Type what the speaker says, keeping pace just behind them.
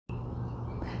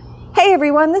Hey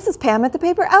everyone, this is Pam at the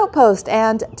Paper Outpost,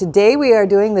 and today we are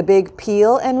doing the big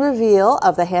peel and reveal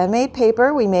of the handmade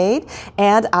paper we made.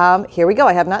 And here we go.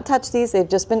 I have not touched these. They've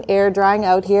just been air drying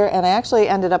out here, and I actually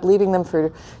ended up leaving them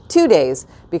for 2 days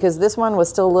because this one was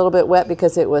still a little bit wet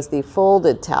because it was the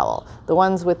folded towel. The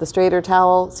ones with the straighter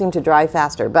towel seem to dry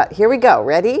faster. But here we go.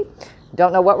 Ready?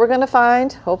 Don't know what we're going to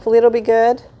find. Hopefully it'll be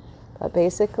good. But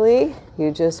basically, you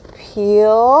just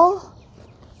peel.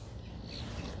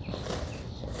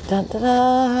 Dun, da,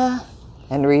 da,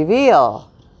 and reveal.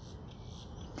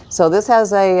 So this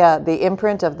has the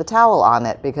imprint of the towel on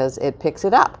it because it picks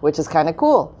it up, which is kind of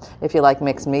cool if you like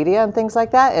mixed media and things like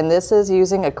that. And this is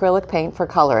using acrylic paint for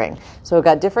coloring. So we've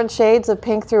got different shades of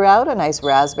pink throughout, a nice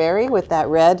raspberry with that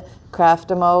red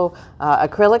Craftimo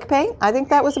acrylic paint. I think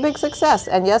that was a big success.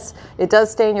 And yes, it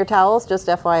does stain your towels, just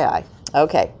FYI.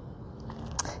 Okay,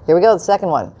 here we go, the second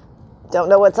one. Don't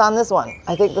know what's on this one.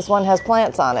 I think this one has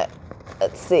plants on it.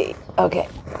 Let's see. Okay.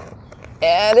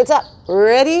 And it's up.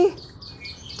 Ready?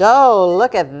 Oh,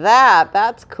 look at that.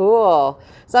 That's cool.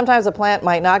 Sometimes a plant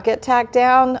might not get tacked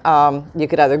down. You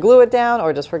could either glue it down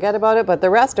or just forget about it, but the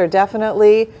rest are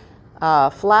definitely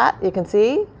flat, you can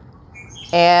see.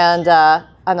 And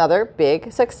another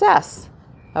big success.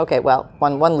 Okay, well,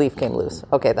 one leaf came loose.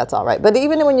 Okay, that's all right. But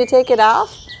even when you take it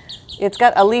off, it's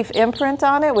got a leaf imprint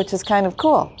on it, which is kind of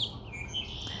cool.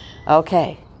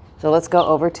 Okay. So let's go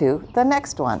over to the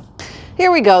next one.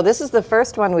 Here we go. This is the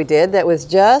first one we did that was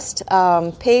just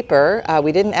paper.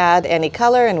 We didn't add any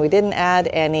color and we didn't add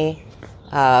any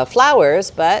flowers,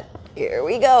 but here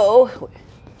we go.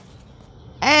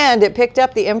 And it picked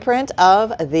up the imprint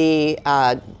of the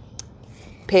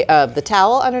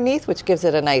towel underneath, which gives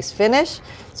it a nice finish.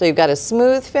 So you've got a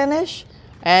smooth finish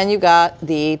and you got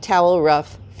the towel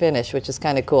rough finish, which is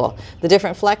kind of cool. The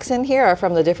different flecks in here are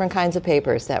from the different kinds of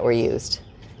papers that were used.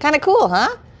 Kind of cool,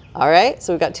 huh? All right,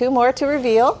 so we've got 2 more to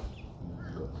reveal.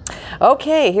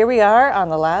 Okay, here we are on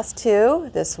the last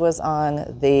 2. This was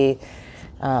on the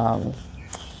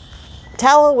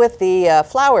towel with the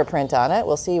flower print on it.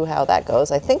 We'll see how that goes.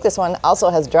 I think this one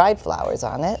also has dried flowers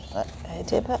on it. I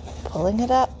did, but pulling it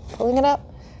up.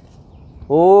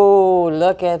 Oh,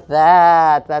 look at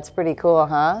that. That's pretty cool,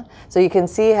 huh? So you can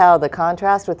see how the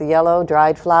contrast with the yellow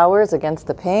dried flowers against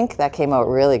the pink, that came out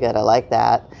really good. I like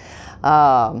that.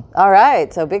 All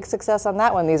right, so big success on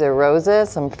that one. These are roses,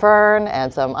 some fern,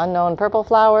 and some unknown purple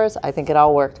flowers. I think it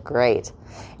all worked great.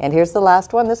 And here's the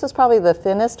last one. This is probably the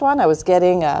thinnest one. I was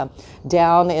getting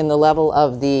down in the level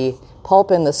of the pulp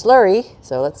in the slurry.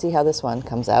 So let's see how this one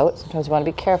comes out. Sometimes you want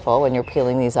to be careful when you're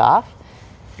peeling these off.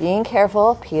 Being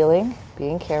careful, peeling,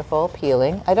 being careful,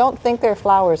 peeling. I don't think there are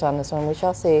flowers on this one. We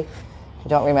shall see. I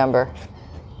don't remember.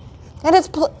 And it's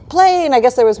plain. I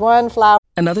guess there was one flower.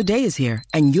 Another day is here,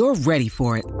 and you're ready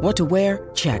for it. What to wear?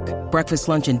 Check. Breakfast,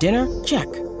 lunch, and dinner?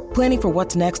 Check. Planning for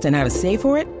what's next and how to save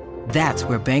for it? That's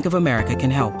where Bank of America can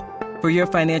help. For your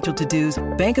financial to-dos,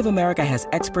 Bank of America has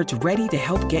experts ready to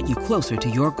help get you closer to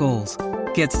your goals.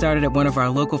 Get started at one of our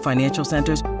local financial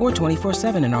centers or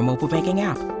 24/7 in our mobile banking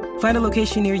app. Find a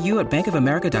location near you at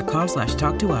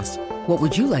bankofamerica.com/talktous. What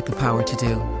would you like the power to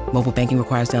do? Mobile banking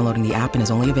requires downloading the app and is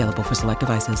only available for select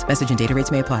devices. Message and data rates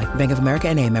may apply. Bank of America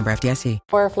N.A., member FDIC.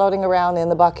 We're floating around in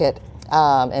the bucket,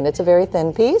 and it's a very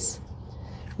thin piece.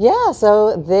 Yeah,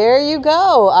 so there you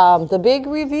go. The big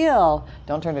reveal.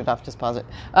 Don't turn it off, just pause it.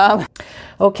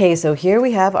 Okay, so here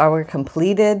we have our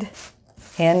completed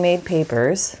handmade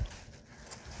papers.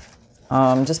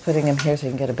 Just putting them here so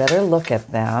you can get a better look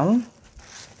at them.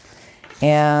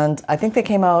 And I think they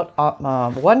came out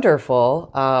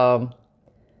wonderful.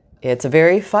 It's a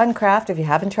very fun craft. If you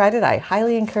haven't tried it, I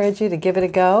highly encourage you to give it a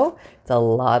go. It's a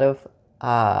lot of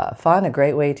fun, a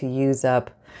great way to use up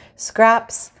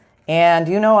scraps. And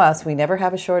you know us, we never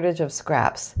have a shortage of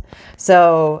scraps.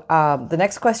 So the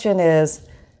next question is,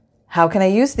 how can I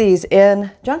use these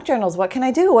in junk journals? What can I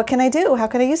do? What can I do? How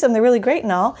can I use them? They're really great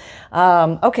and all.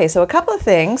 Okay, so a couple of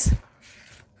things.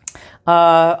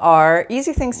 Are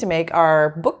easy things to make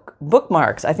are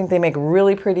bookmarks. I think they make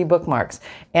really pretty bookmarks.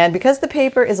 And because the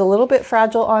paper is a little bit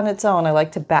fragile on its own, I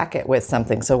like to back it with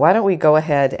something. So why don't we go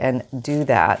ahead and do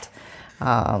that?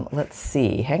 Let's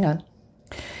see. Hang on.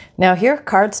 Now here,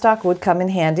 cardstock would come in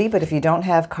handy, but if you don't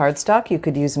have cardstock, you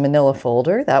could use manila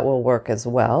folder. That will work as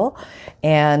well.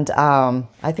 And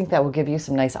I think that will give you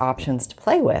some nice options to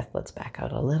play with. Let's back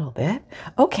out a little bit.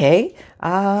 Okay,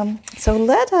 so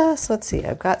let's see.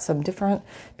 I've got some different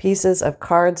pieces of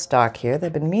cardstock here that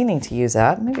I've been meaning to use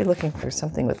up. Maybe looking for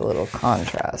something with a little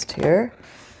contrast here.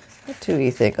 What do you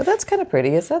think? Oh, that's kind of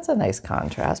pretty. That's a nice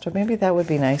contrast. Or maybe that would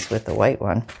be nice with the white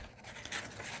one.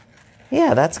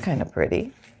 Yeah, that's kind of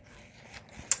pretty.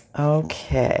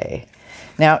 Okay.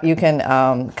 Now you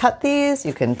can cut these,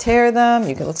 you can tear them,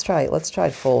 you can let's try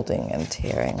folding and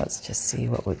tearing. Let's just see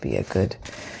what would be a good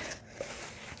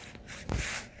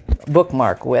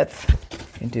bookmark width.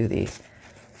 You can do the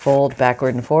fold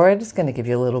backward and forward. It's going to give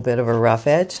you a little bit of a rough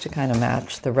edge to kind of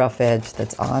match the rough edge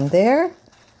that's on there.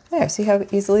 There, see how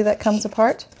easily that comes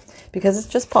apart? Because it's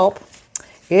just pulp.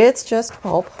 It's just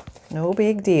pulp. No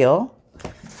big deal.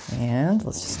 And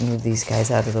let's just move these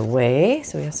guys out of the way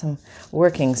so we have some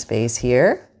working space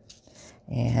here.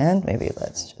 And maybe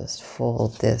let's just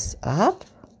fold this up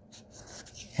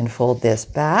and fold this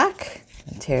back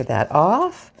and tear that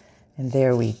off. And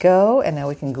there we go. And now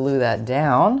we can glue that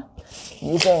down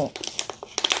using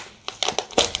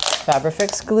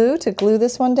Fabrifix glue to glue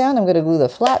this one down. I'm going to glue the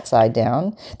flat side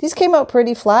down. These came out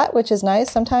pretty flat, which is nice.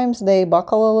 Sometimes they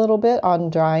buckle a little bit on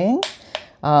drying.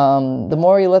 The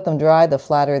more you let them dry, the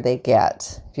flatter they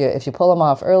get. If you pull them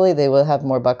off early, they will have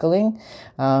more buckling.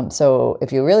 So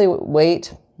if you really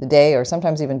wait the day or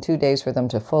sometimes even 2 days for them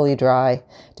to fully dry,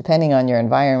 depending on your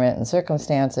environment and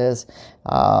circumstances,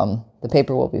 the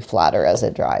paper will be flatter as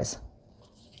it dries.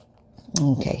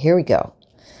 Okay, here we go.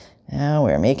 Now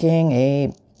we're making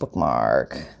a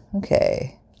bookmark.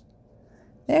 Okay,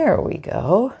 there we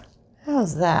go.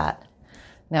 How's that?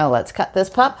 Now let's cut this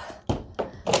pup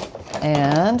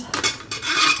and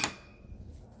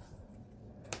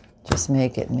just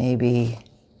make it maybe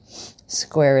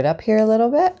square it up here a little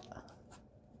bit.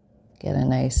 Get a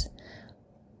nice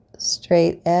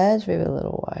straight edge, maybe a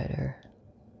little wider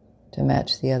to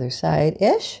match the other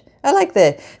side-ish. I like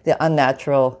the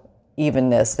unnatural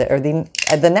evenness, or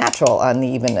the natural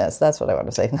unevenness. That's what I want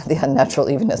to say, not the unnatural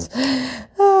evenness.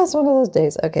 Oh, it's one of those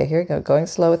days. Okay, here we go. Going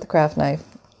slow with the craft knife.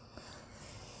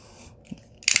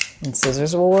 And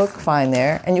scissors will work fine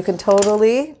there. And you can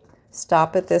totally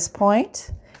stop at this point,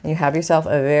 and you have yourself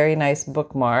a very nice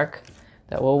bookmark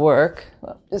that will work.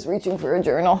 Well, just reaching for a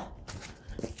journal.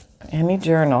 Any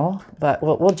journal, but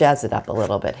we'll jazz it up a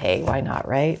little bit. Hey, why not,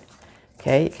 right?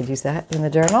 Okay, you could use that in the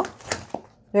journal.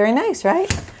 Very nice,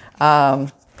 right?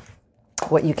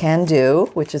 What you can do,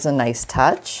 which is a nice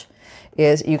touch,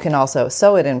 is you can also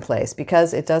sew it in place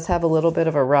because it does have a little bit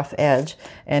of a rough edge.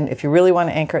 And if you really want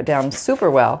to anchor it down super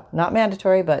well, not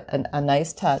mandatory, but a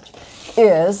nice touch,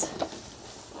 is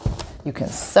you can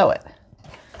sew it.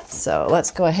 So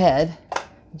let's go ahead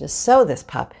and just sew this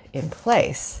pup in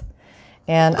place.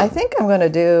 And I think I'm going to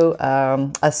do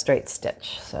a straight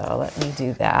stitch. So let me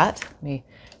do that. Let me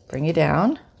bring you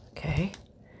down. Okay.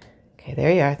 Okay,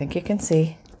 there you are. I think you can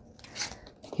see.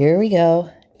 Here we go.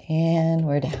 And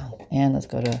we're down. And let's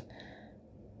go to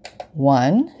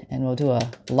 1. And we'll do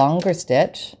a longer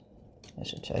stitch. I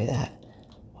should show you that.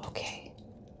 Okay.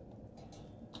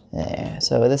 There.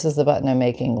 So this is the button I'm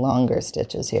making longer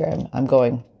stitches here. I'm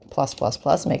going plus, plus,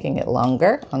 plus, making it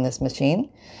longer on this machine.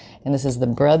 And this is the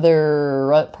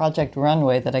Brother Project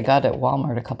Runway that I got at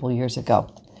Walmart a couple years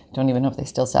ago. Don't even know if they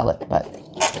still sell it, but...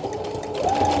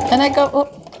 And I go,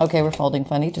 oh, okay, we're folding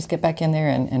funny. Just get back in there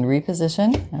and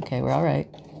reposition. Okay, we're all right.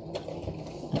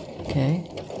 Okay.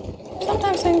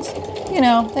 Sometimes things,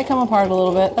 they come apart a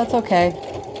little bit. That's okay.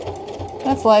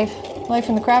 That's life. Life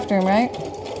in the craft room, right?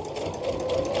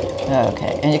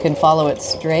 Okay, and you can follow it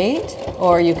straight,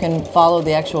 or you can follow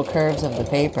the actual curves of the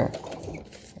paper.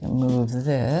 Move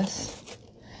this.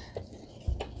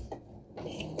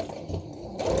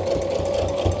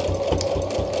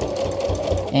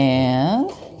 And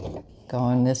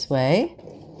going this way.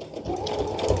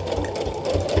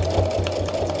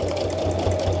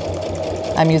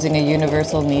 I'm using a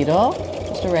universal needle,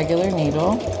 just a regular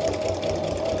needle.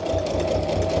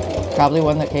 Probably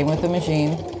one that came with the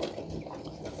machine.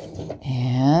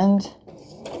 And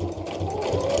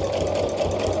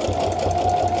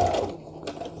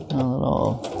a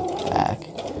little back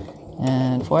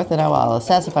and forth, and I'll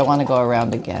assess if I want to go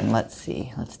around again. Let's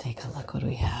see. Let's take a look. What do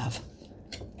we have?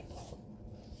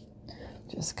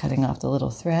 Just cutting off the little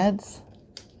threads.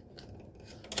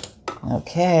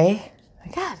 Okay. Oh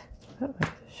my God. Oh, I'll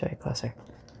show you closer.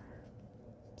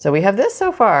 So we have this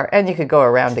so far, and you could go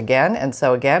around again and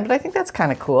sew again, but I think that's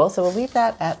kind of cool. So we'll leave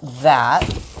that at that.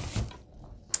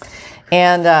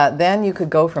 And then you could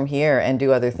go from here and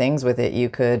do other things with it. You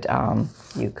could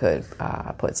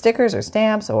put stickers or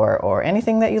stamps or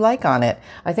anything that you like on it.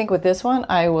 I think with this one,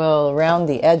 I will round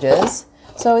the edges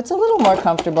so it's a little more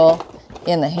comfortable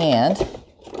in the hand.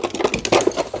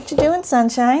 What you doing,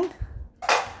 sunshine?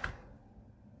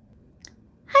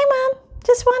 Hi, Mom.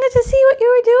 Just wanted to see what you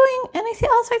were doing, and I see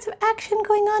all sorts of action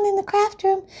going on in the craft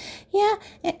room. Yeah.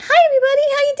 And hi, everybody.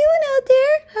 How you doing out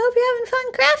there? I hope you're having fun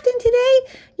crafting today.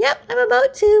 Yep, I'm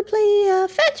about to play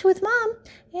fetch with Mom.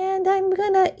 And I'm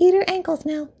going to eat her ankles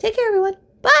now. Take care, everyone.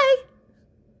 Bye.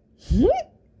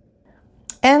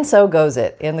 And so goes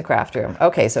it in the craft room.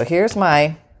 Okay, so here's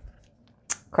my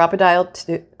crocodile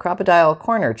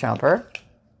corner chomper.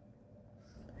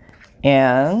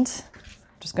 And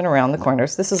just going to round the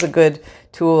corners. This is a good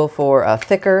tool for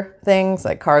thicker things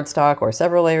like cardstock or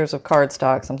several layers of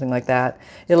cardstock, something like that.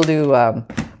 It'll do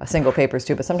single papers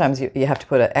too, but sometimes you have to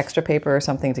put an extra paper or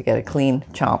something to get a clean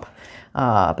chomp.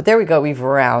 But there we go. We've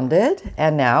rounded.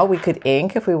 And now we could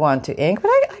ink if we want to ink. But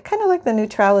I kind of like the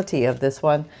neutrality of this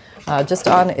one just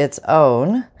on its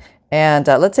own. And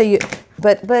let's say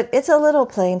but it's a little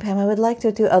plain, Pam. I would like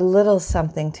to do a little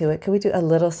something to it. Could we do a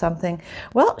little something?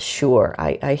 Well, sure.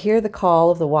 I hear the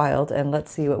call of the wild, and let's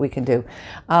see what we can do.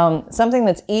 Something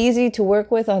that's easy to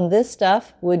work with on this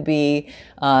stuff would be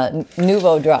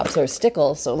Nouveau drops or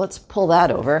stickles. So let's pull that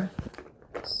over.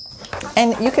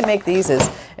 And you can make these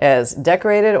as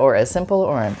decorated or as simple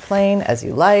or in plain as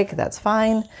you like. That's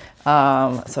fine.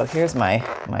 So here's my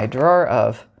drawer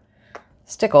of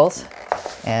stickles.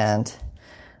 And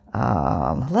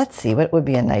let's see, what would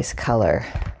be a nice color?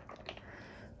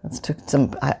 Let's take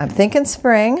some, I'm thinking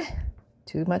spring.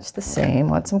 Too much the same.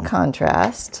 Want some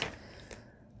contrast.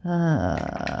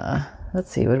 Let's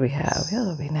see, what do we have? Yeah,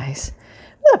 that'll be nice.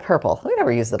 The purple. We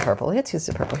never use the purple. Let's use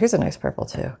the purple. Here's a nice purple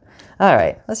too. All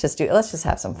right, let's just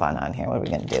have some fun on here. What are we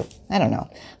going to do? I don't know.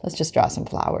 Let's just draw some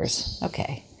flowers.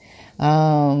 Okay.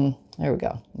 There we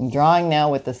go. I'm drawing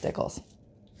now with the stickles.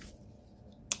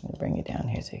 Let me bring you down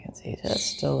here so you can see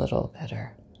just a little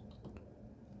better.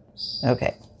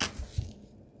 Okay.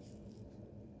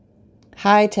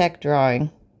 High-tech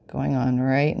drawing going on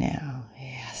right now.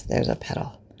 Yes, there's a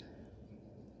petal.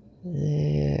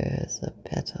 There's a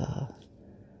petal.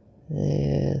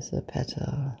 There's a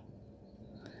petal.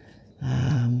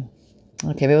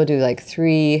 Okay, maybe we'll do like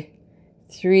three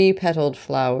petaled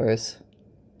flowers.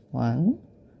 1,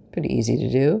 pretty easy to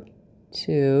do.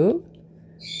 2,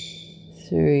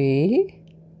 3,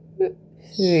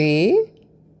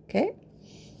 okay.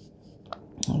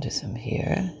 I'll do some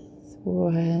here.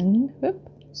 1,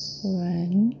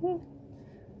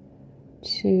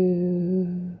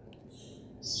 2,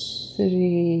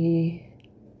 3,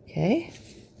 okay.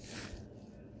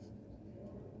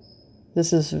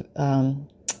 This is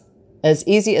as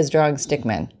easy as drawing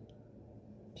stickmen.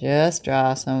 Just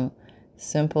draw some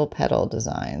simple petal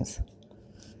designs.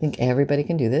 I think everybody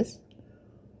can do this.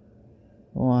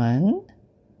 1,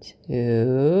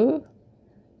 2,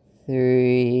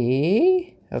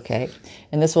 3. Okay.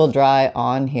 And this will dry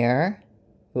on here.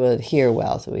 It will adhere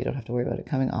well, so we don't have to worry about it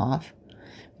coming off.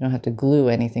 We don't have to glue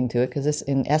anything to it because this,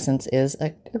 in essence, is a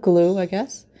glue, I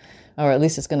guess. Or at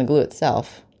least it's going to glue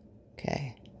itself.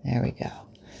 Okay. There we go.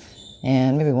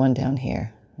 And maybe one down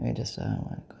here. Maybe just I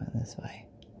want to go this way.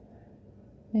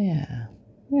 Yeah.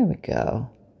 There we go.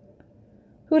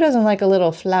 Who doesn't like a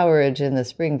little flowerage in the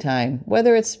springtime?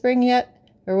 Whether it's spring yet,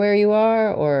 or where you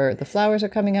are, or the flowers are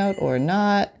coming out or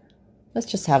not. Let's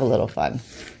just have a little fun.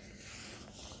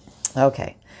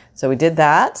 Okay, so we did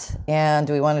that. And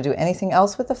do we want to do anything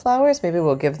else with the flowers? Maybe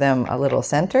we'll give them a little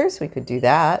centers. We could do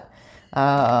that.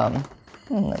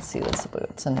 Let's see. Let's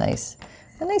put a nice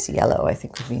yellow. I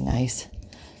think would be nice.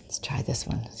 Let's try this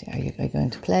one. See, are you going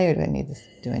to play, or do I need this?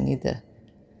 Do I need the?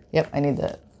 Yep, I need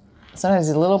the. Sometimes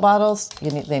these little bottles, they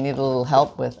need a little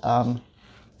help with a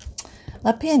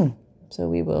pin. So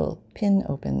we will pin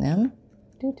open them.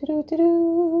 There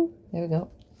we go.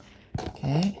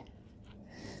 Okay.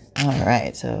 All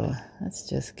right, so let's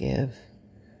just give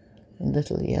a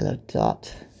little yellow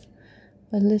dot.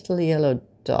 A little yellow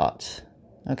dot.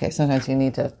 Okay, sometimes you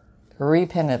need to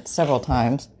repin it several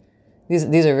times. These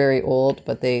are very old,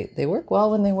 but they work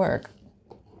well when they work.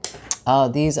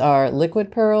 These are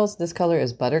liquid pearls. This color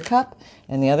is Buttercup,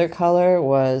 and the other color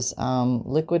was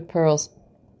Liquid Pearls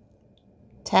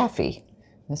Taffy.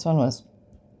 This one was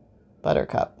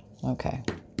Buttercup. Okay.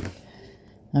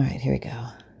 All right, here we go.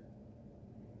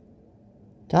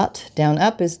 Dot, down,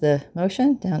 up is the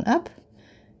motion. Down, up,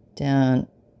 down,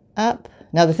 up.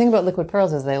 Now, the thing about liquid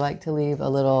pearls is they like to leave a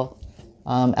little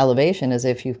elevation as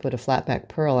if you've put a flat back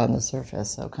pearl on the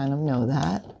surface. So kind of know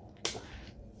that.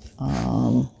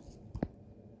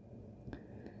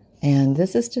 And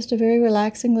this is just a very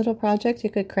relaxing little project. You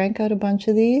could crank out a bunch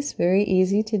of these. Very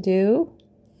easy to do.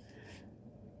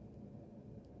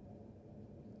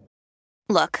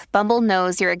 Look, Bumble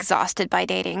knows you're exhausted by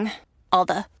dating. All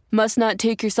the must not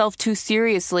take yourself too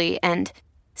seriously and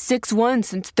 6'1"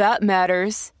 since that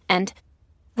matters. And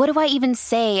what do I even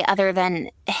say other than,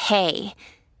 hey?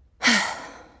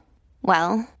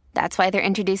 Well, that's why they're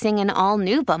introducing an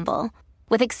all-new Bumble.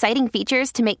 With exciting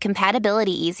features to make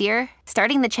compatibility easier,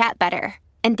 starting the chat better,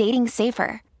 and dating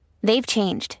safer. They've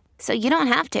changed, so you don't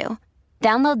have to.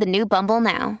 Download the new Bumble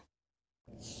now.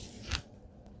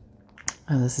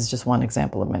 This is just one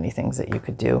example of many things that you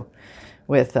could do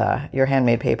with your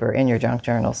handmade paper in your junk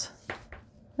journals.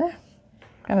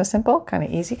 Kind of simple, kind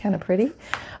of easy, kind of pretty.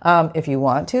 If you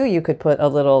want to, you could put a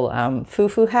little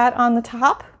foo-foo hat on the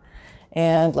top.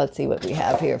 And let's see what we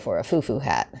have here for a foo-foo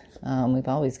hat. We've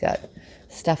always got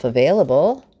stuff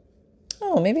available.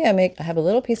 Oh, maybe I have a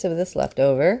little piece of this left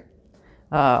over,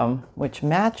 which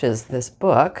matches this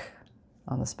book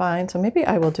on the spine. So maybe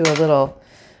I will do a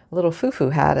little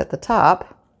foo-foo hat at the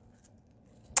top.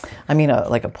 I mean,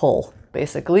 like a pole,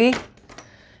 basically.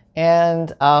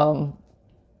 And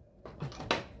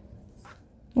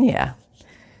yeah,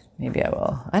 maybe I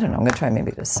will. I don't know. I'm going to try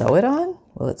maybe to sew it on.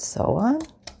 Will it sew on?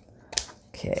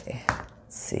 Okay,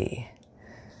 let's see.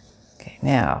 Okay,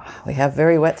 now we have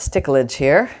very wet sticklage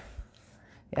here.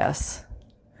 Yes.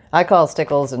 I call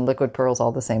stickles and liquid pearls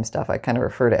all the same stuff. I kind of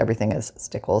refer to everything as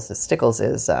stickles. Stickles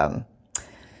is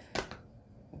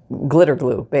glitter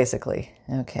glue, basically.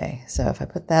 Okay, so if I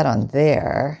put that on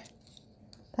there,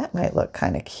 that might look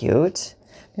kind of cute.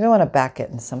 Maybe I want to back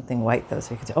it in something white, though,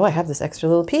 so you can say, oh, I have this extra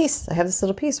little piece. I have this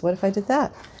little piece. What if I did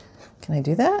that? Can I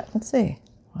do that? Let's see.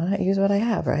 Why not use what I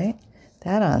have, right?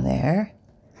 That on there.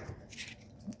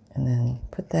 And then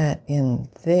put that in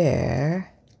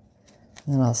there.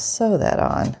 And then I'll sew that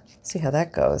on. See how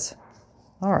that goes.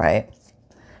 All right.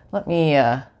 Let me,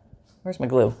 where's my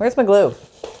glue? Where's my glue?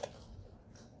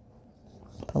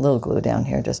 Put a little glue down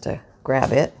here just to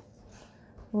grab it.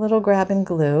 A little grab and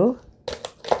glue.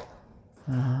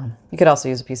 You could also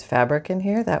use a piece of fabric in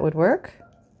here. That would work.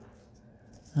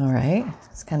 All right.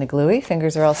 It's kind of gluey.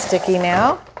 Fingers are all sticky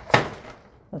now.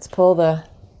 Let's pull the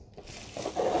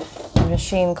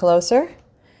machine closer.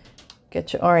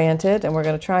 Get you oriented. And we're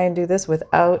going to try and do this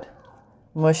without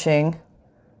mushing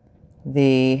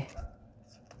the...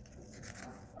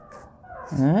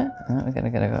 we're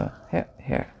going to go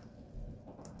here.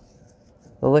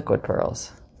 The liquid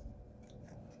pearls.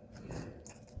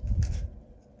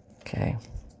 Okay.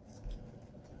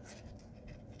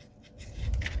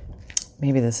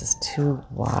 Maybe this is too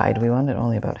wide. We want it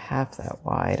only about half that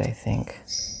wide, I think.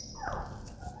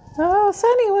 Oh,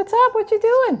 Sonny, what's up? What you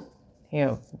doing?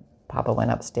 Here, Papa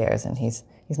went upstairs, and he's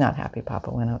not happy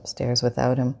Papa went upstairs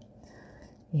without him.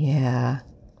 Yeah.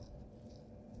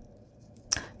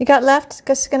 You got left?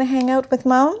 Guess you're going to hang out with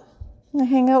Mom? Gonna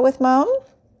hang out with Mom?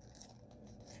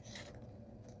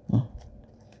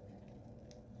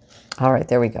 All right,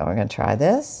 there we go. We're going to try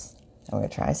this. And we're going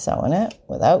to try sewing it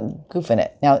without goofing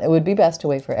it. Now, it would be best to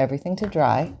wait for everything to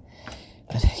dry.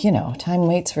 But, you know, time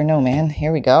waits for no man.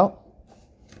 Here we go.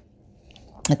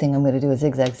 I think I'm going to do a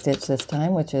zigzag stitch this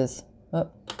time, which is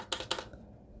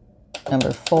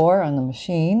number 4 on the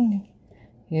machine.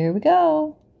 Here we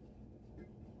go.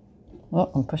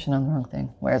 Oh, I'm pushing on the wrong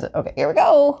thing. Where is it? Okay, here we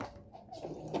go.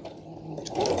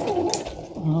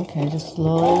 Okay, just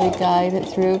slowly guide it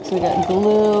through because we got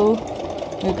glue.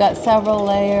 We've got several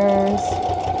layers.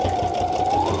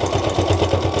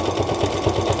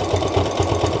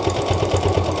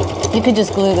 You could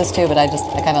just glue this too, but I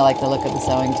kind of like the look of the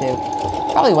sewing too.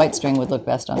 Probably white string would look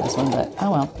best on this one, but oh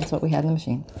well, that's what we had in the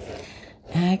machine.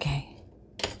 Okay.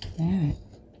 All right.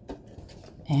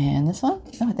 And this one?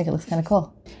 Oh, I think it looks kind of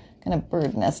cool. Kind of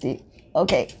bird nesty.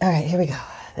 Okay, all right, here we go.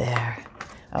 There.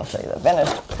 I'll show you the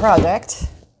finished project.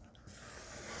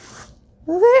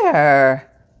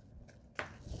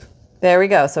 There we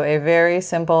go. So a very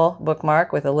simple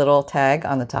bookmark with a little tag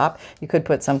on the top. You could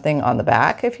put something on the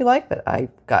back if you like, but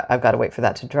I've got to wait for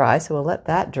that to dry, so we'll let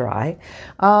that dry.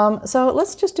 So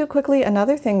let's just do quickly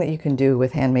another thing that you can do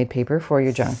with handmade paper for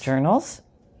your junk journals.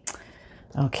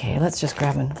 Okay, let's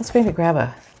maybe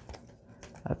grab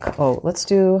let's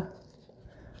do,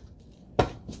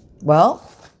 well,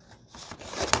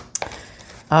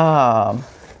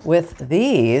 with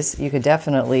these, you could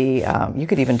definitely, you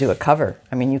could even do a cover.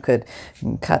 I mean, you could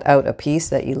cut out a piece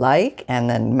that you like and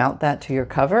then mount that to your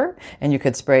cover, and you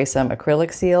could spray some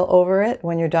acrylic seal over it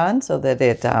when you're done so that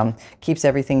it keeps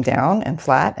everything down and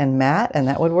flat and matte, and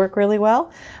that would work really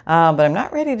well. But I'm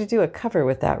not ready to do a cover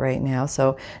with that right now,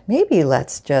 so maybe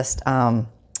let's just,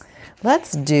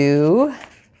 let's do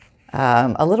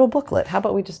a little booklet. How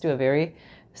about we just do a very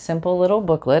simple little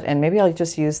booklet, and maybe I'll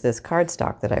just use this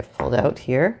cardstock that I've pulled out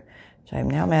here, which I'm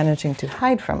now managing to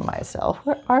hide from myself.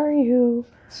 Where are you?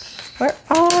 Where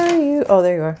are you? Oh,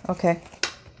 there you are. Okay.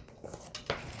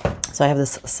 So I have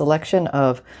this selection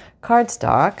of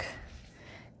cardstock,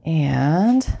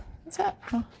 and what's that?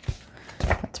 Oh,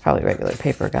 that's probably regular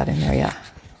paper got in there, yeah.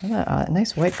 A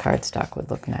nice white cardstock would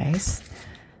look nice.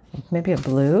 Maybe a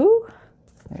blue,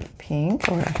 maybe pink,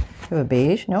 or have a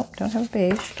beige. Nope, don't have a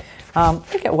beige.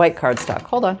 Look at white cardstock.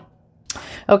 Hold on.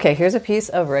 Okay, here's a piece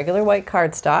of regular white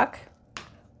cardstock.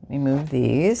 Let me move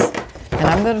these. And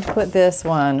I'm going to put this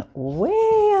one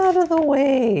way out of the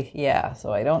way. Yeah,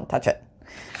 so I don't touch it.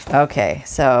 Okay,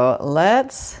 so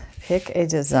let's pick a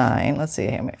design. Let's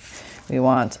see. We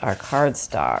want our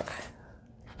cardstock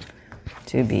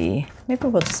to be, maybe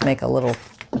we'll just make a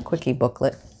quickie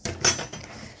booklet.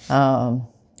 And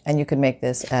you could make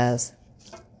this as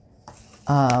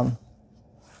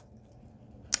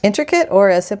intricate or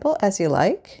as simple as you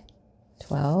like.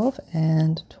 12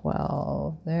 and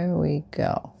 12. There we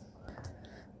go.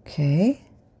 Okay.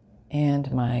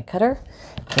 And my cutter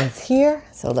is here.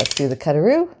 So let's do the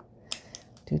cutteroo.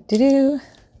 There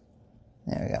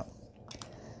we go.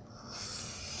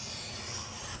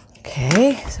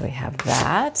 Okay, so we have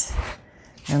that.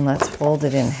 And let's fold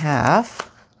it in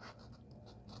half.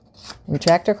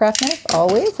 Retractor craft knife,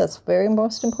 always. That's the very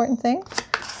most important thing.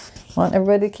 Want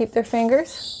everybody to keep their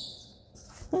fingers.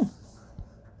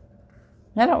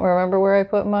 I don't remember where I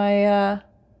put my...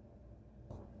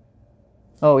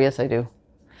 Oh, yes, I do.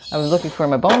 I was looking for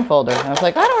my bone folder. I was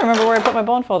like, I don't remember where I put my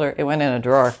bone folder. It went in a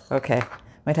drawer. Okay.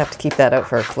 Might have to keep that out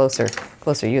for a closer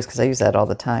use because I use that all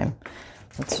the time.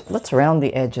 Let's round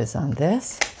the edges on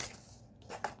this.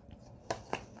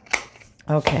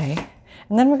 Okay.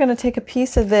 And then we're going to take a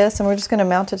piece of this and we're just going to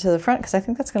mount it to the front because I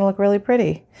think that's going to look really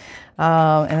pretty.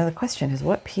 And then the question is,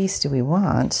 what piece do we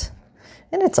want?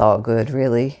 And it's all good,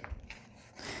 really.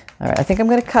 All right, I think I'm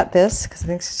going to cut this because I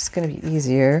think it's just going to be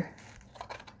easier.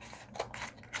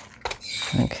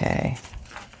 Okay.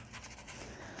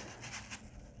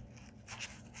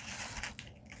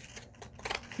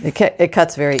 It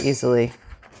cuts very easily.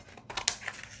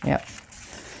 Yep.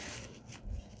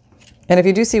 And if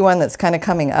you do see one that's kind of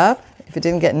coming up, if it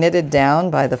didn't get knitted down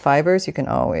by the fibers, you can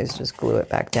always just glue it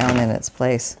back down in its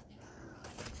place.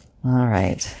 All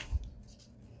right.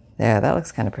 Yeah, that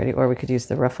looks kind of pretty. Or we could use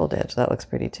the ruffled edge. That looks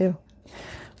pretty too.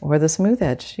 Or the smooth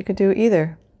edge. You could do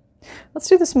either. Let's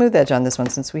do the smooth edge on this one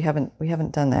since we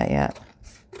haven't done that yet.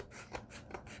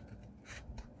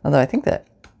 Although I think that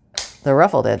the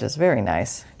ruffled edge is very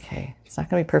nice. Okay, it's not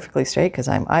going to be perfectly straight because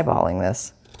I'm eyeballing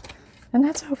this. And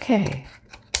that's okay.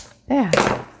 Yeah.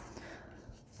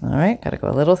 All right, got to go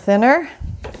a little thinner.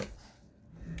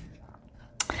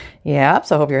 Yeah,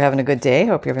 so I hope you're having a good day.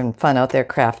 Hope you're having fun out there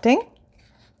crafting.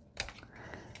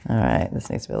 All right, this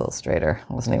needs to be a little straighter.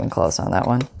 I wasn't even close on that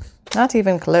one. Not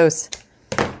even close.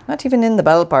 Not even in the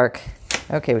ballpark.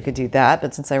 Okay, we could do that,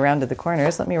 but since I rounded the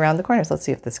corners, let me round the corners. Let's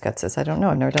see if this cuts this. I don't know.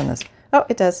 I've never done this. Oh,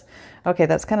 it does. Okay,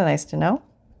 that's kind of nice to know.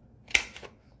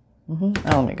 Oh,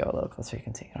 let me go a little closer. You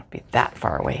can see. You don't be that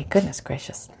far away. Goodness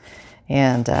gracious.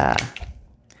 And yeah,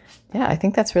 I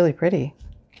think that's really pretty.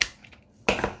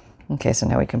 Okay, so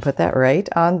now we can put that right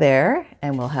on there,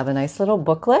 and we'll have a nice little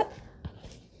booklet.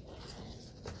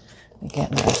 I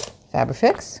get my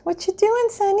Fabrifix. What you doing,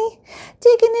 Sonny?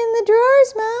 Digging in the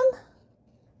drawers, Mom.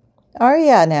 Are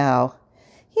ya now?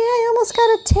 Yeah, I almost got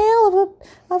a tail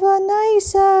of a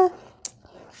nice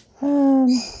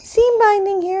seam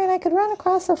binding here, and I could run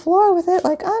across the floor with it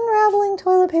like unraveling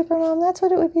toilet paper, Mom. That's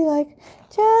what it would be like.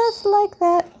 Just like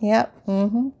that. Yep.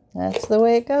 That's the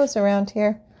way it goes around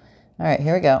here. All right,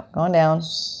 here we go. Going down.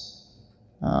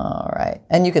 All right.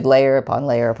 And you could layer upon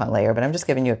layer upon layer, but I'm just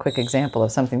giving you a quick example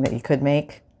of something that you could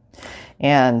make.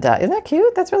 And isn't that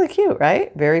cute? That's really cute,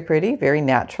 right? Very pretty, very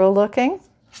natural looking.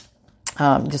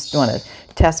 Just want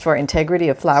to test for integrity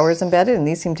of flowers embedded, and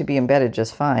these seem to be embedded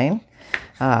just fine.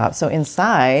 So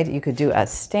inside, you could do a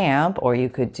stamp, or you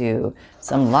could do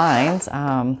some lines.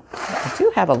 I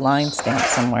do have a line stamp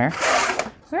somewhere.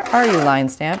 Where are you, line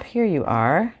stamp? Here you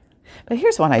are. But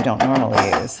here's one I don't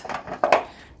normally use.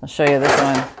 I'll show you this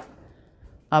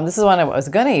one. This is one I was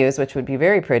going to use, which would be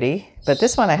very pretty. But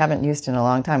this one I haven't used in a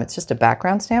long time. It's just a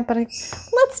background stamp, but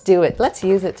let's do it. Let's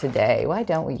use it today. Why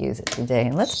don't we use it today?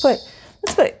 And let's put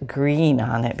green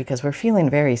on it because we're feeling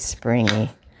very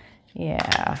springy.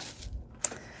 Yeah.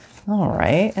 All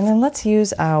right. And then let's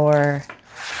use our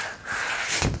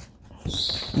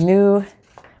new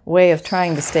way of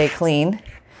trying to stay clean.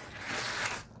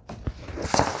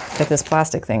 Get this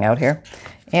plastic thing out here.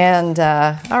 And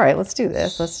all right, let's do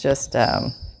this. Let's just,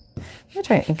 I'm going to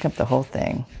try and ink up the whole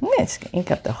thing. I'm going to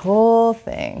ink up the whole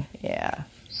thing. Yeah.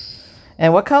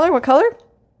 And what color? What color?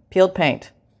 Peeled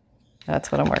paint.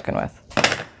 That's what I'm working with.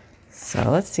 So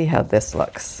let's see how this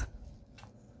looks.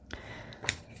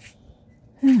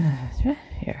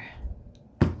 Here.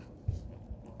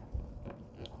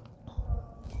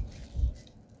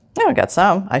 Oh I got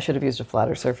some. I should have used a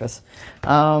flatter surface.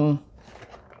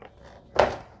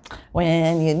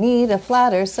 When you need a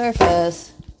flatter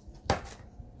surface,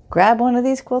 grab one of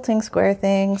these quilting square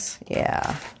things.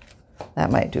 Yeah,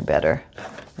 that might do better.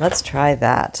 Let's try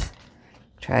that.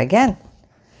 Try again.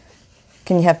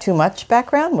 Can you have too much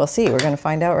background? We'll see. We're going to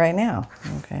find out right now.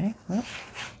 Okay. Well,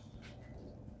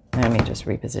 let me just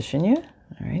reposition you.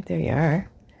 All right, there you are.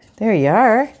 There you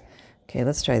are. Okay,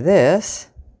 let's try this.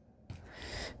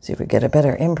 See if we get a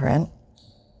better imprint.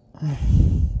 Oh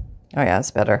yeah, that's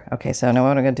better. Okay, so now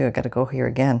what I'm going to do, I got to go here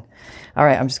again. All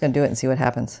right, I'm just going to do it and see what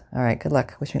happens. All right, good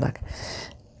luck. Wish me luck.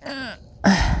 Oh,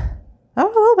 a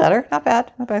little better. Not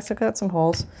bad. Not bad. Still got some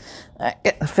holes.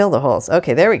 Fill the holes.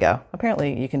 Okay, there we go.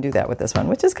 Apparently you can do that with this one,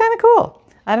 which is kind of cool.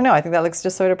 I don't know. I think that looks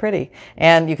just sort of pretty.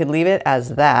 And you could leave it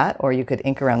as that, or you could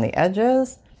ink around the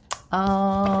edges.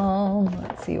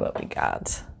 Let's see what we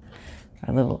got.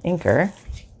 Our little inker.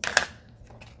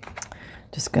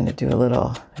 Just going to do a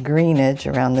little greenage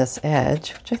around this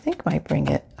edge, which I think might bring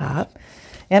it up.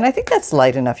 And I think that's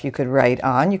light enough you could write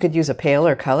on. You could use a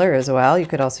paler color as well. You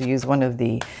could also use one of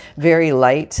the very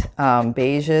light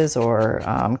beiges or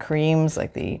creams,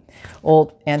 like the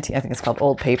old antique, I think it's called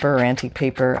old paper or antique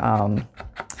paper.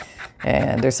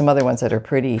 And there's some other ones that are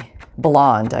pretty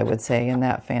blonde, I would say, in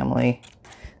that family,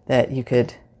 that you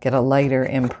could get a lighter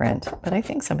imprint. But I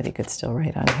think somebody could still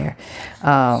write on here.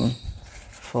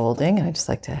 Folding, and I just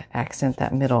like to accent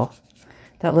that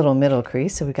little middle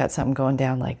crease. So we got something going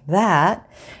down like that.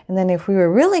 And then if we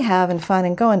were really having fun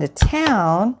and going to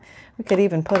town, we could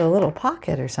even put a little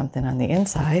pocket or something on the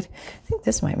inside. I think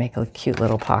this might make a cute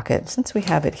little pocket since we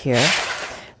have it here.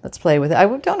 Let's play with it. I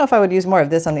don't know if I would use more of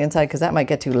this on the inside because that might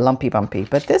get too lumpy bumpy,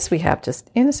 but this we have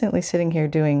just innocently sitting here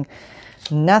doing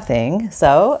nothing.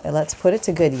 So let's put it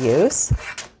to good use.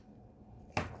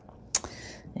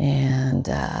 And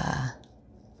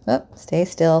stay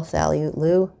still, Sally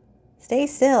Lou. Stay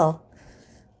still.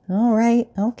 All right.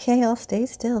 Okay, I'll stay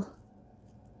still.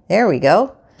 There we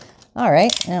go. All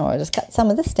right. Now we'll just cut some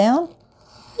of this down.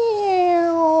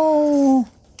 All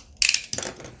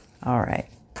right.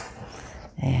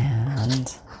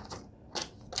 And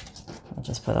I'll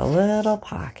just put a little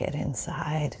pocket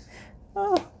inside.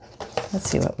 Oh, let's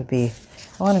see what would be.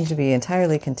 I want him to be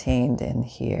entirely contained in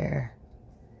here.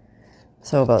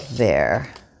 So about there.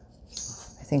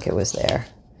 I think it was there.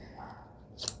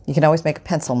 You can always make a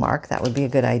pencil mark. That would be a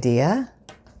good idea.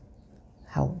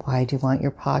 How wide do you want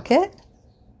your pocket?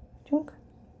 Junk,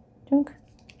 junk.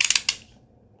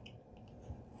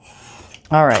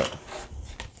 All right.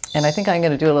 And I think I'm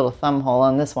going to do a little thumb hole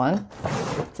on this one.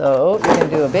 So you can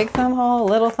do a big thumb hole, a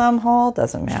little thumb hole,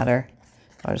 doesn't matter.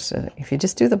 If you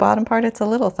just do the bottom part, it's a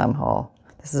little thumb hole.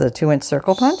 This is a 2-inch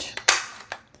circle punch.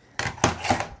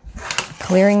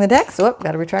 Clearing the decks. Oh,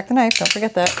 got to retract the knife. Don't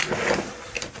forget that.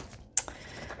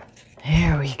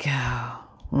 There we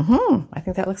go. I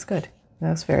think that looks good. That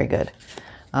looks very good.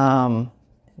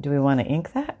 Do we want to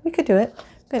ink that? We could do it.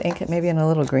 We could ink it maybe in a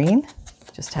little green.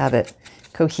 Just have it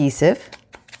cohesive.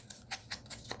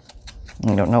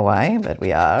 I don't know why, but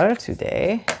we are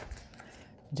today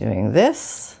doing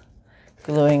this,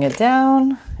 gluing it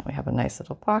down, and we have a nice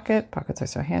little pocket. Pockets are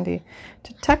so handy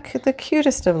to tuck the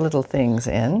cutest of little things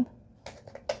in.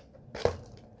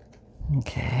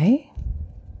 Okay.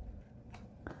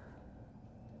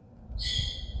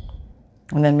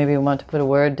 And then maybe we want to put a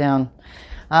word down.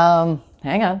 Hang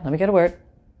on, let me get a word.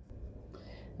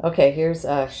 Okay, here's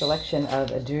a selection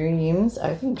of dreams.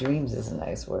 I think dreams is a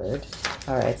nice word.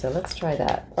 All right, so let's try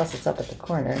that. Plus it's up at the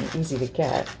corner and easy to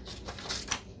get.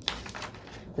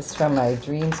 This is from my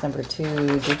Dreams number 2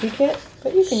 DigiKit,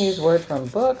 but you can use word from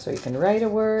books, or you can write a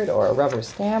word, or a rubber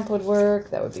stamp would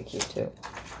work. That would be cute too.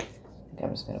 I think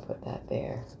I'm just gonna put that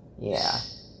there. Yeah.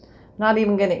 Not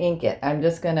even gonna ink it. I'm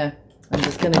just gonna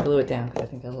glue it down because I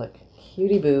think it'll look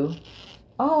cutie boo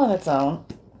all on its own.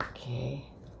 Okay.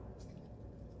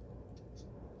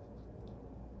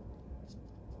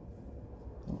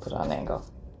 Put it on an angle.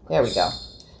 There we go.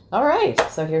 All right,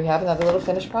 so here we have another little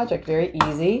finished project. Very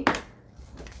easy,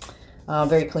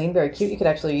 very clean, very cute. You could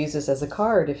actually use this as a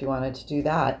card if you wanted to do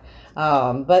that,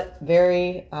 but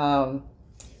very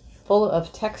full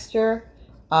of texture,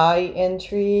 eye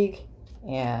intrigue,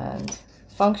 and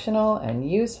functional and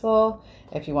useful.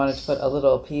 If you wanted to put a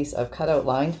little piece of cutout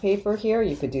lined paper here,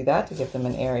 you could do that to give them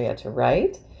an area to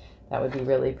write. That would be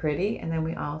really pretty. And then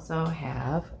we also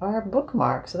have our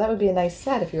bookmark. So that would be a nice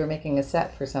set if you were making a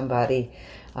set for somebody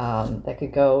that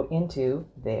could go into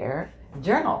there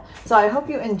journal. So I hope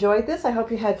you enjoyed this. I hope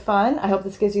you had fun. I hope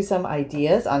this gives you some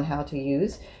ideas on how to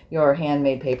use your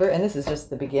handmade paper. And this is just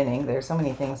the beginning. There's so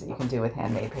many things that you can do with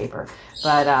handmade paper.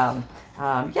 But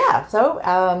yeah, so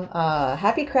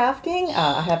happy crafting.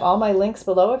 I have all my links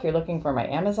below if you're looking for my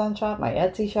Amazon shop, my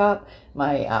Etsy shop,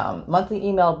 my monthly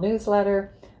emailed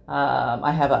newsletter.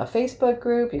 I have a Facebook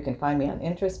group. You can find me on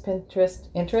Pinterest,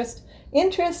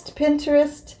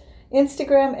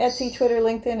 Instagram, Etsy, Twitter,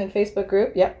 LinkedIn, and Facebook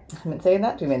group. Yep, I've been saying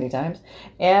that too many times.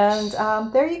 And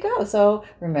there you go. So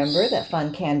remember that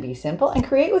fun can be simple, and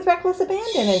create with reckless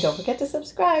abandon. And don't forget to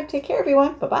subscribe. Take care,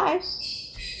 everyone. Bye-bye.